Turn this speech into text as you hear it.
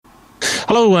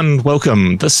Hello and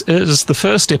welcome. This is the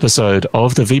first episode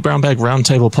of the vBrownBag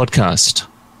Roundtable podcast.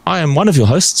 I am one of your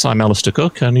hosts. I'm Alistair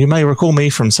Cook, and you may recall me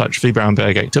from such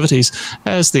vBrownBag activities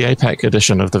as the APAC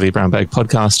edition of the vBrownBag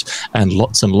podcast and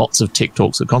lots of tech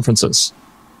talks at conferences.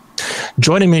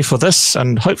 Joining me for this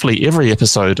and hopefully every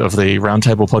episode of the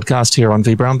Roundtable podcast here on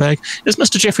vBrownBag is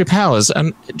Mr. Jeffrey Powers,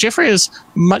 and Jeffrey is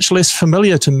much less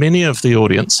familiar to many of the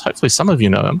audience. Hopefully some of you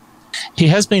know him. He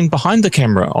has been behind the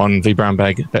camera on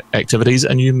vBrownBag activities,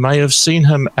 and you may have seen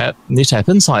him at NetApp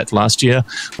Insight last year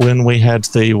when we had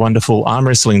the wonderful arm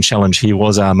wrestling challenge. He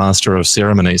was our master of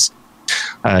ceremonies.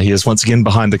 He is once again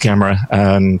behind the camera,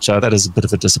 and that is a bit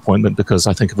of a disappointment because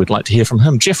I think we'd like to hear from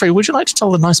him. Jeffrey, would you like to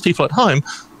tell the nice people at home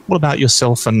all about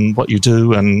yourself and what you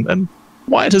do and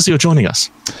why it is you're joining us?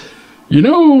 You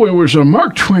know, it was a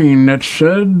Mark Twain that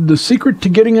said, "The secret to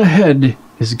getting ahead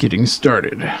is getting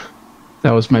started."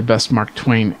 That was my best Mark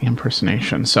Twain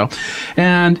impersonation. So,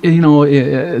 and, you know,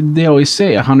 they always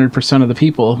say 100% of the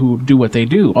people who do what they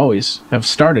do always have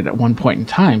started at one point in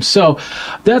time. So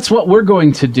that's what we're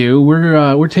going to do.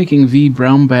 We're taking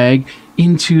vBrownBag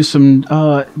into some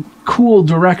cool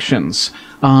directions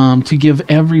to give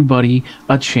everybody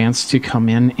a chance to come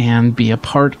in and be a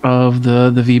part of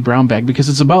the vBrownBag, because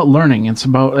it's about learning. It's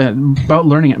about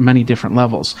learning at many different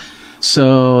levels.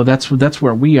 So that's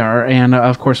where we are, and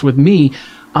of course with me,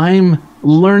 I'm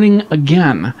learning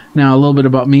again. Now a little bit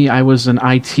about me: I was an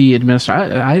IT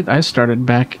administrator. I started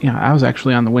back. I was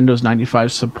actually on the Windows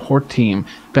 95 support team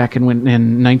back in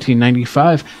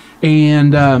 1995,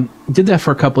 and did that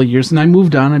for a couple of years. And I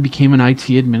moved on. I became an IT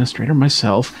administrator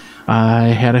myself. I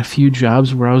had a few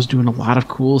jobs where I was doing a lot of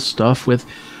cool stuff with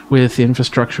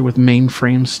infrastructure, with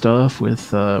mainframe stuff,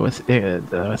 with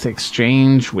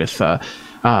Exchange, with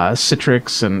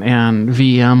Citrix and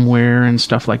VMware and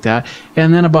stuff like that.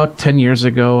 And then about 10 years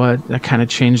ago, I kind of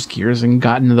changed gears and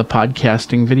got into the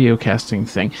podcasting, video casting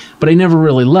thing. But I never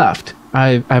really left.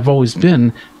 I've always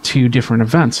been to different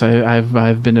events.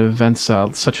 I've been to events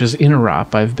such as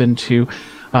Interop. I've been to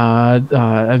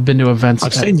events.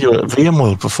 I've seen you at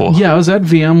VMworld before. Yeah, I was at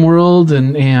VMworld,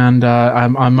 and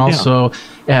I'm also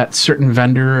at certain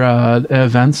vendor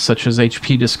events such as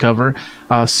HP Discover,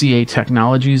 CA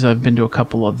Technologies. I've been to a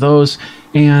couple of those,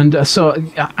 and so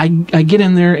I get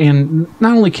in there, and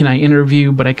not only can I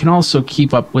interview, but I can also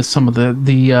keep up with some of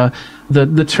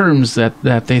the terms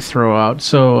that they throw out.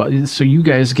 So you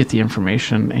guys get the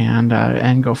information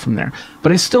and go from there.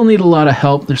 But I still need a lot of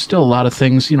help. There's still a lot of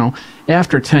things, you know.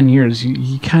 After 10 years,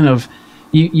 you kind of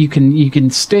you can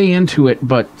stay into it,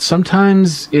 but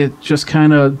sometimes it just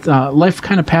kind of life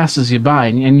kind of passes you by,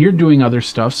 and you're doing other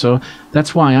stuff. So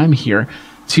that's why I'm here,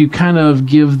 to kind of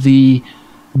give the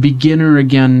beginner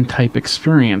again type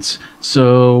experience,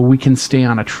 so we can stay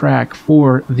on a track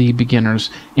for the beginners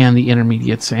and the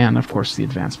intermediates and of course the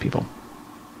advanced people.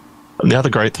 The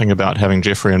other great thing about having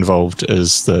Jeffrey involved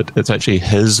is that it's actually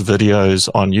his videos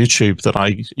on YouTube that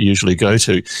I usually go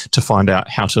to find out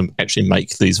how to actually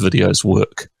make these videos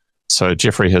work. So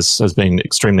Jeffrey has been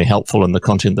extremely helpful in the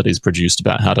content that he's produced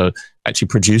about how to actually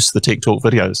produce the Tech Talk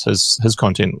videos. His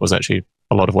content was actually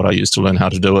a lot of what I used to learn how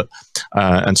to do it.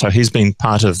 And so he's been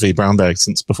part of vBrownBag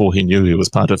since before he knew he was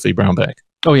part of vBrownBag.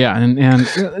 Oh yeah, and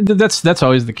that's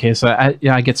always the case.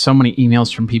 I get so many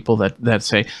emails from people that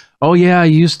say, "Oh yeah,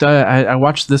 I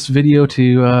watched this video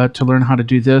to learn how to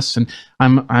do this," and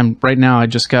I'm right now. I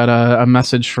just got a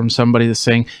message from somebody that's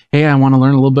saying, "Hey, I want to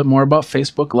learn a little bit more about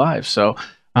Facebook Live." So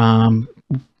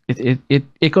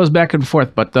it goes back and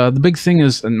forth, but the big thing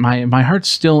is my heart's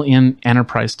still in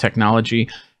enterprise technology,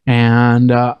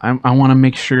 and I want to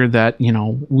make sure that, you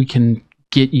know, we can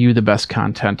get you the best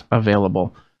content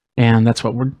available. And that's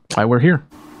why we're here.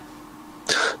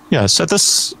 Yeah, so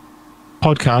this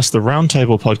podcast, the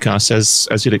Roundtable podcast,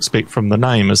 as you'd expect from the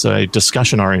name, is a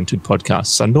discussion-oriented podcast.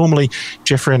 So normally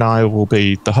Jeffrey and I will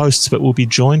be the hosts, but we'll be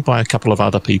joined by a couple of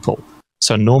other people.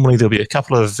 So normally there'll be a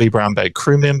couple of vBrownBag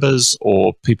crew members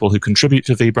or people who contribute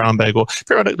to vBrownBag, or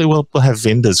periodically we'll have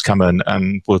vendors come in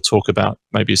and we'll talk about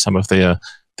maybe some of their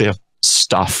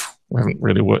stuff. We haven't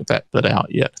really worked that bit out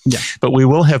yet. Yeah. But we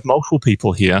will have multiple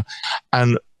people here,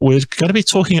 and we're going to be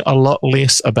talking a lot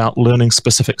less about learning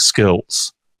specific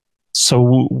skills.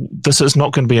 So this is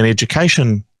not going to be an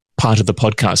education part of the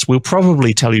podcast. We'll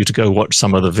probably tell you to go watch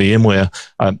some of the the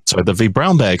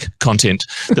vBrownBag content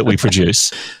that we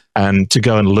produce and to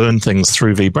go and learn things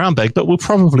through vBrownBag, but we'll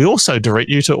probably also direct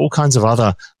you to all kinds of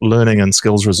other learning and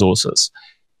skills resources.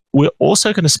 We're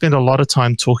also going to spend a lot of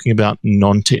time talking about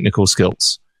non-technical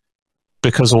skills,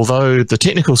 because although the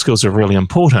technical skills are really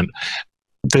important,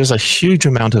 there's a huge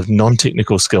amount of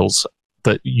non-technical skills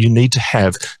that you need to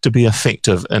have to be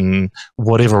effective in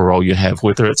whatever role you have,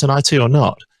 whether it's in IT or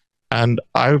not. And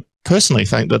I personally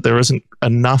think that there isn't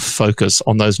enough focus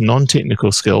on those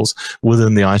non-technical skills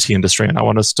within the IT industry, and I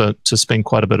want us to spend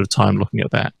quite a bit of time looking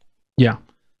at that. Yeah.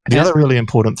 The other really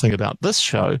important thing about this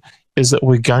show is that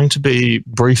we're going to be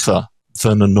briefer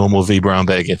than a normal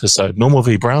vBrownBag episode. Normal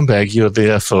vBrownBag, you're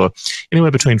there for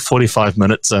anywhere between 45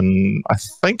 minutes and I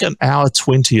think an hour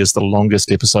 20 is the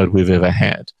longest episode we've ever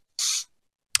had.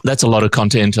 That's a lot of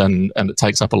content and it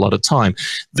takes up a lot of time.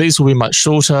 These will be much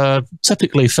shorter,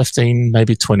 typically 15,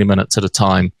 maybe 20 minutes at a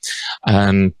time,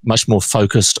 and much more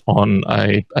focused on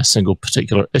a single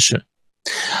particular issue.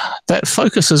 That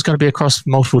focus is going to be across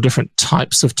multiple different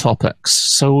types of topics.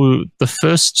 So the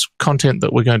first content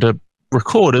that we're going to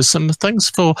record is some things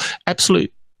for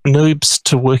absolute noobs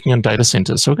to working in data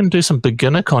centers. So we're going to do some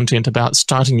beginner content about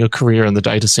starting your career in the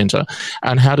data center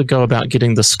and how to go about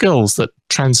getting the skills that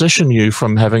transition you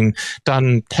from having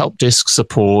done help desk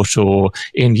support or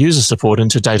end user support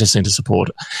into data center support.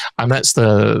 And that's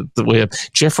where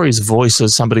Jeffrey's voice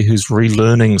as somebody who's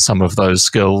relearning some of those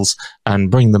skills and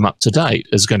bring them up to date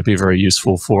is going to be very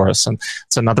useful for us. And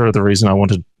it's another of the reason I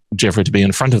wanted Jeffrey to be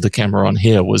in front of the camera on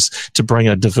here was to bring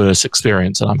a diverse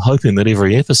experience. And I'm hoping that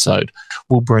every episode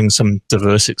will bring some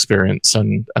diverse experience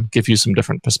and give you some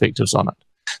different perspectives on it.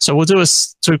 So we'll do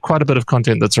quite a bit of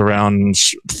content that's around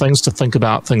things to think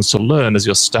about, things to learn as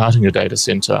you're starting a data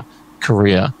center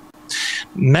career.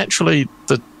 Naturally,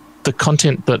 the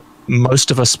content that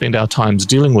most of us spend our times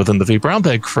dealing with in the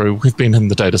vBrownBag crew, we've been in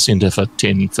the data center for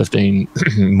 10, 15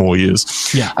 more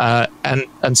years. Yeah.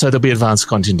 And so there'll be advanced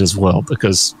content as well,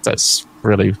 because that's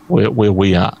really where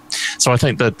we are. So I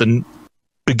think that the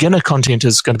beginner content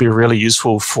is going to be really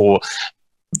useful for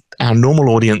our normal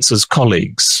audience as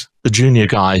colleagues, the junior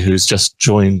guy who's just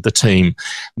joined the team,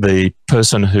 the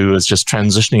person who is just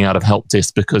transitioning out of help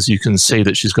desk because you can see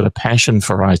that she's got a passion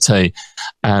for IT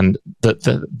and that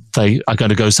they are going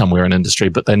to go somewhere in industry,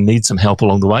 but they need some help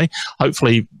along the way.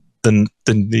 Hopefully, the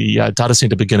data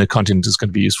center beginner content is going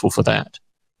to be useful for that.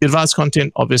 The advanced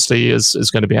content, obviously, is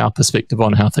going to be our perspective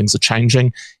on how things are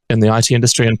changing in the IT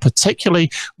industry. And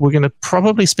particularly, we're going to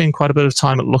probably spend quite a bit of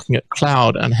time at looking at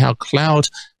cloud and how cloud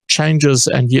changes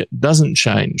and yet doesn't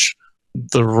change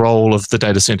the role of the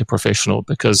data center professional,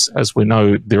 because as we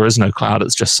know, there is no cloud.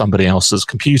 It's just somebody else's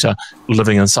computer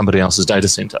living in somebody else's data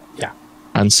center. Yeah.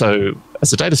 And so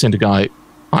as a data center guy,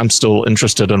 I'm still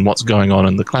interested in what's going on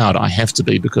in the cloud. I have to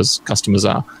be because customers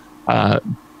are.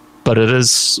 But it is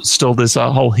still, there's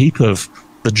a whole heap of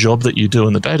the job that you do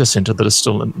in the data center that is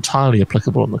still entirely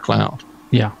applicable in the cloud.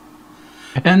 Yeah.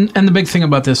 And the big thing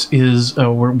about this is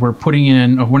we're putting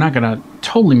in, we're not going to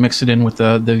totally mix it in with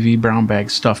the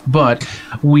vBrownBag stuff, but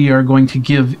we are going to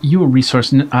give you a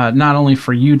resource not only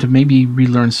for you to maybe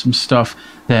relearn some stuff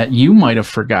that you might have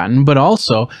forgotten, but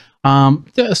also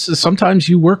sometimes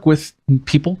you work with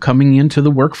people coming into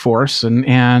the workforce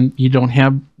and you don't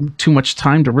have too much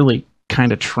time to really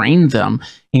kind of train them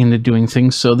into doing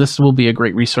things. So this will be a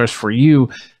great resource for you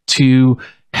to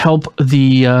help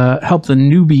the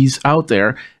newbies out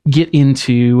there get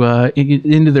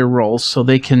into their roles, so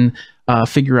they can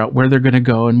figure out where they're going to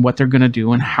go and what they're going to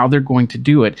do and how they're going to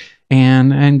do it,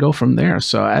 and go from there.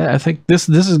 So I think this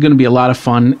is going to be a lot of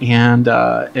fun, and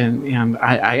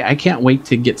I can't wait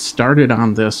to get started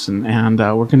on this. And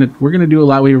we're gonna do a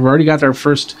lot. We've already got our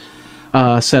first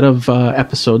set of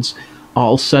episodes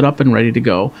all set up and ready to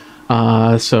go.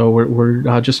 So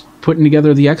we're just putting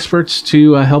together the experts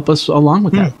to help us along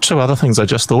with that. Two other things I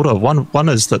just thought of. One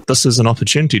is that this is an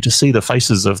opportunity to see the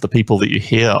faces of the people that you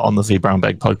hear on the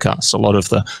vBrownBag podcast. A lot of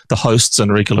the hosts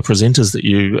and regular presenters that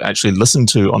you actually listen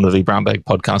to on the vBrownBag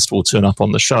podcast will turn up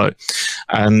on the show.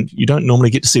 And you don't normally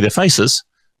get to see their faces.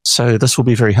 So this will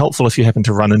be very helpful if you happen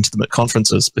to run into them at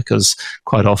conferences, because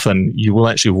quite often you will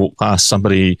actually walk past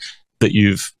somebody that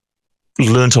you've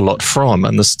learned a lot from,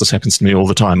 and this happens to me all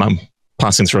the time. I'm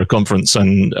passing through a conference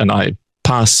and I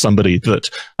pass somebody that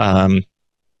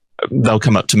they'll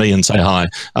come up to me and say hi.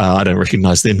 I don't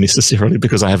recognize them necessarily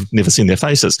because I have never seen their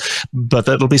faces, but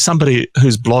that'll be somebody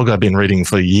whose blog I've been reading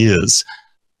for years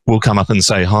will come up and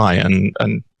say hi, and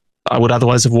I would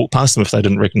otherwise have walked past them if they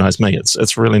didn't recognize me.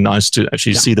 It's really nice to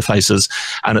actually see the faces,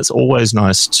 and it's always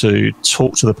nice to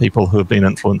talk to the people who have been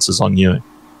influences on you.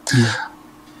 Yeah.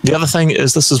 The other thing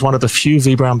is, this is one of the few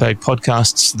vBrownBag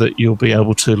podcasts that you'll be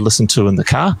able to listen to in the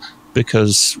car,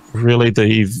 because really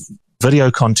the video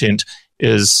content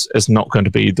is not going to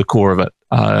be the core of it.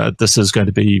 This is going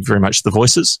to be very much the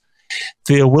voices.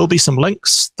 There will be some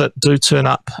links that do turn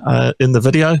up in the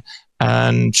video,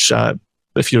 and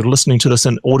if you're listening to this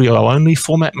in audio-only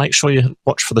format, make sure you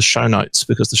watch for the show notes,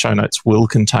 because the show notes will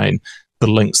contain the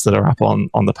links that are up on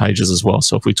the pages as well.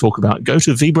 So if we talk about go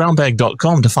to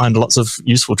vBrownBag.com to find lots of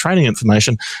useful training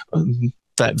information,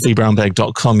 that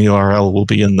vBrownBag.com URL will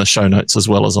be in the show notes as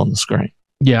well as on the screen.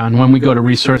 Yeah, and when we go to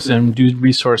resources and do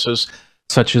resources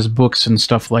such as books and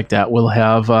stuff like that, we'll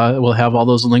have all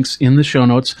those links in the show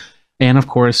notes. And of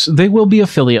course, they will be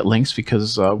affiliate links,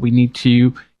 because we need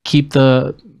to keep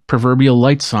the proverbial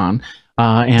lights on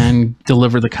and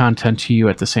deliver the content to you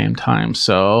at the same time.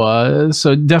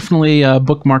 So definitely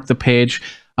bookmark the page.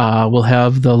 We'll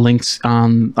have the links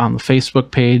on the Facebook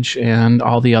page and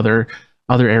all the other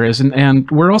areas. And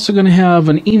we're also going to have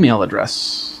an email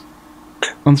address.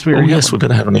 Yes, we're going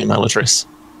to have an email address.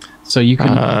 So you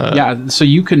can, so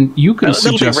you can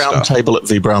suggest roundtable at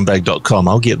vBrownBag.com.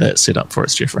 I'll get that set up for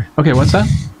us, Jeffrey. Okay, what's that?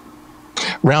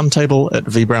 Roundtable at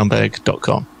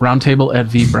vBrownBag.com. Roundtable at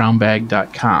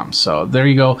vBrownBag.com. So there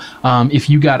you go. If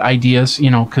you got ideas,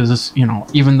 because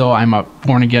even though I'm a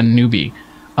born again newbie,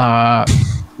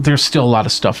 there's still a lot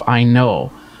of stuff I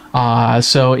know.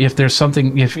 So if there's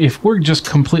something, if we're just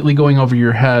completely going over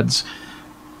your heads,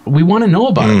 we want to know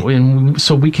about it, and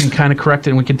so we can kind of correct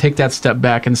it, and we can take that step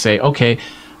back and say, okay,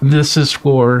 this is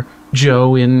for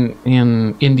Joe in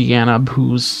Indiana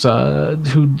who's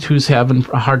having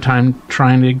a hard time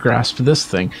trying to grasp this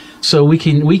thing. So we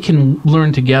can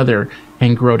learn together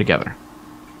and grow together.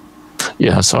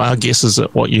 Yeah, so our guesses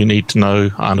at what you need to know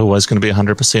aren't always going to be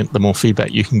 100%. The more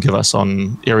feedback you can give us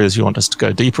on areas you want us to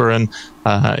go deeper in,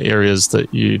 areas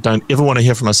that you don't ever want to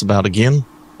hear from us about again,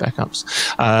 backups,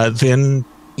 then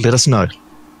let us know.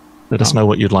 Let us know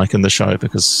what you'd like in the show,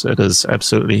 because it is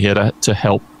absolutely here to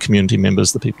help community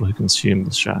members, the people who consume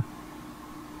the show.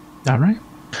 All right.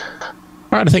 All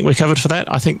right, I think we're covered for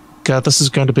that. I think this is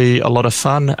going to be a lot of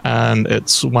fun, and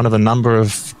it's one of a number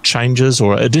of changes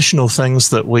or additional things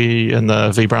that we in the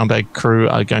vBrownBag crew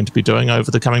are going to be doing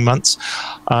over the coming months.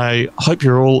 I hope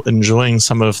you're all enjoying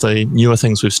some of the newer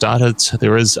things we've started.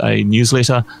 There is a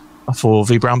newsletter for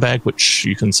vBrownBag, which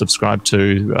you can subscribe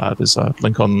to. There's a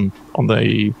link on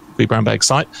the vBrownBag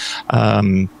site.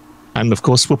 And of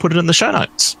course, we'll put it in the show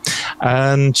notes.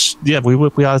 And yeah,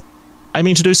 we are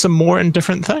aiming to do some more and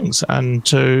different things and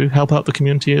to help out the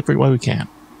community every way we can.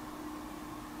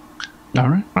 All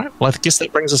right. Well, I guess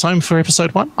that brings us home for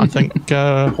episode 1, I think,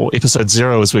 or episode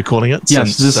 0 as we're calling it.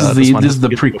 Yes, since, this is the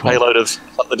prequel. Payload of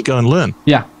something to go and learn.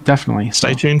 Yeah, definitely.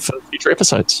 Stay tuned for future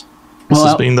episodes. This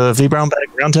has been the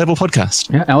vBrownBag Roundtable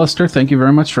podcast. Yeah, Alistair, thank you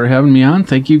very much for having me on.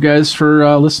 Thank you guys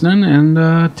for listening,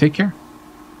 and take care.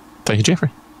 Thank you, Jeffrey.